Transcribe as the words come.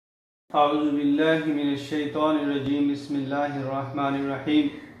আউযু বিল্লাহি মিনাশ শাইতানির রাজীম বিসমিল্লাহির রহমানির রহিম।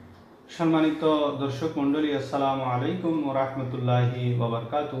 সম্মানিত দর্শক মণ্ডলী, আসসালামু আলাইকুম ওয়া রাহমাতুল্লাহি ওয়া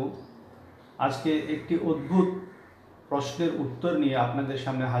বারাকাতুহু। আজকে একটি অদ্ভুত প্রশ্নের উত্তর নিয়ে আপনাদের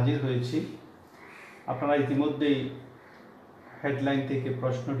সামনে হাজির হয়েছি। আপনারা ইতিমধ্যেই হেডলাইন থেকে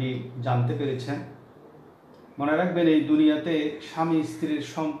প্রশ্নটি জানতে পেরেছেন। মনে রাখবেন, এই দুনিয়াতে স্বামী স্ত্রীর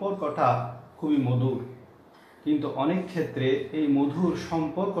সম্পর্কটা খুবই মধুর, কিন্তু অনেক ক্ষেত্রে এই মধুর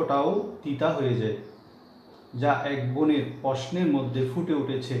সম্পর্কটাও তিতা হয়ে যায়, যা এক বোনের প্রশ্নের মধ্যে ফুটে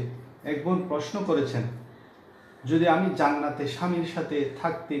উঠেছে। এক বোন প্রশ্ন করেছেন, যদি আমি জান্নাতে স্বামীর সাথে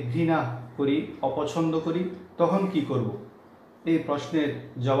থাকতে ঘৃণা করি, অপছন্দ করি, তখন কি করব? এই প্রশ্নের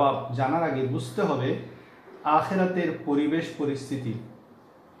জবাব জানার আগে বুঝতে হবে আখিরাতের পরিবেশ পরিস্থিতি।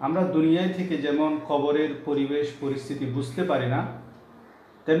 আমরা দুনিয়ায় থেকে যেমন কবরের পরিবেশ পরিস্থিতি বুঝতে পারি না,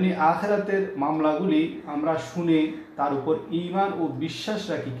 তেমনি আখিরাতের মামলাগুলি আমরা শুনে তার উপর ঈমান ও বিশ্বাস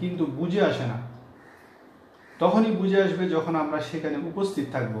রাখি, কিন্তু বুঝে আসে না। তখনই বুঝে আসবে যখন আমরা সেখানে উপস্থিত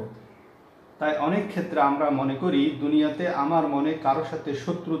থাকব। তাই অনেক ক্ষেত্রে আমরা মনে করি দুনিয়াতে আমার মনে কারোর সাথে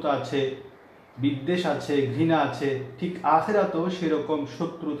শত্রুতা আছে, বিদ্বেষ আছে, ঘৃণা আছে, ঠিক আখিরাতেও সেরকম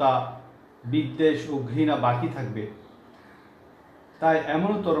শত্রুতা, বিদ্বেষ ও ঘৃণা বাকি থাকবে। তাই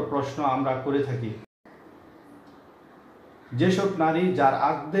এমনতর প্রশ্ন আমরা করে থাকি। যেসব নারী যার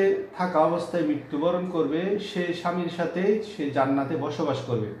আগদে থাকা অবস্থায় মৃত্যুবরণ করবে, সে স্বামীর সাথে সে জান্নাতে বসবাস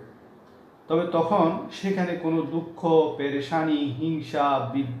করবে, তবে তখন সেখানে কোনো দুঃখ, পেরেশানি, হিংসা,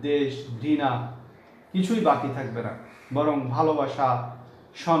 বিদ্বেষ, ঘৃণা কিছুই বাকি থাকবে না, বরং ভালোবাসা,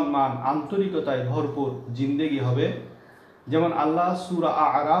 সম্মান, আন্তরিকতায় ভরপুর জিন্দেগি হবে। যেমন আল্লাহ সূরা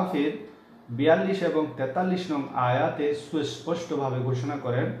আরাফের 42 এবং 43 নং আয়াতে সুস্পষ্টভাবে ঘোষণা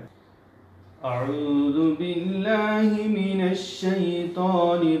করেন, আউযু বিল্লাহি মিনাশ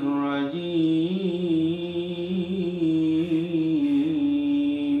শাইতানির রাজীম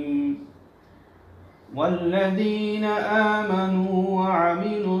ওয়াল্লাযীনা আমানু ওয়া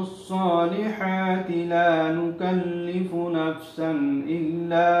আমিলুস সালিহাতি লা নুকাল্লিফু নাফসান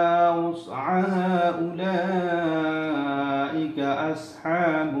ইল্লা উসআহা উলাইকা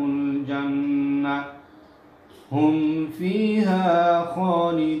আসহাবুল জান্নাহ হুম ফিহা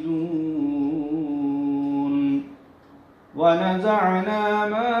খালিদুন ওয়া নাযা'না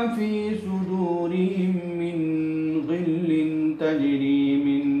মা ফি সুদুরিহিম মিন গিল্লিন তাজরি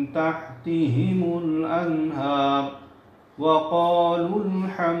মিন তাহতিহিমুল আনহার ওয়া ক্বালু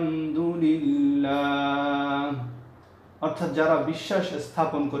আলহামদুলিল্লাহ। অর্থাৎ যারা বিশ্বাস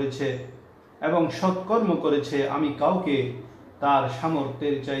স্থাপন করেছে এবং সৎকর্ম করেছে, আমি কাউকে তার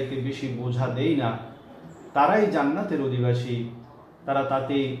সামর্থ্যের চাইতে বেশি বোঝা দেই না, তারাই জান্নাতের অধিবাসী, তারা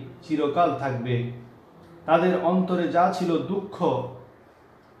তাতে চিরকাল থাকবে। তাদের অন্তরে যা ছিল দুঃখ,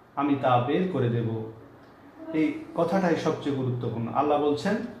 আমি তা বের করে দেব। এই কথাটাই সবচেয়ে গুরুত্বপূর্ণ। আল্লাহ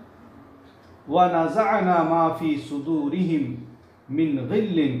বলছেন, ওয়া নাযা'না মা ফি সুদুরিহিম মিন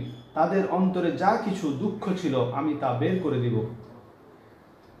গিল্লিন, তাদের অন্তরে যা কিছু দুঃখ ছিল আমি তা বের করে দেব।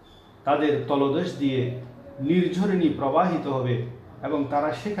 তাদের তলদেশ দিয়ে নির্ঝরিণী প্রবাহিত হবে এবং তারা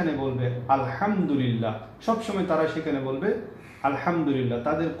সেখানে বলবে আলহামদুলিল্লাহ। সবসময় তারা সেখানে বলবে আলহামদুলিল্লাহ।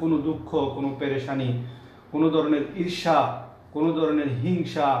 তাদের কোনো দুঃখ, কোনো পেরেশানি, কোনো ধরনের ঈর্ষা, কোনো ধরনের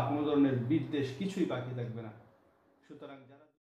হিংসা, কোনো ধরনের বিদ্বেষ কিছুই বাকি থাকবে না। সুতরাং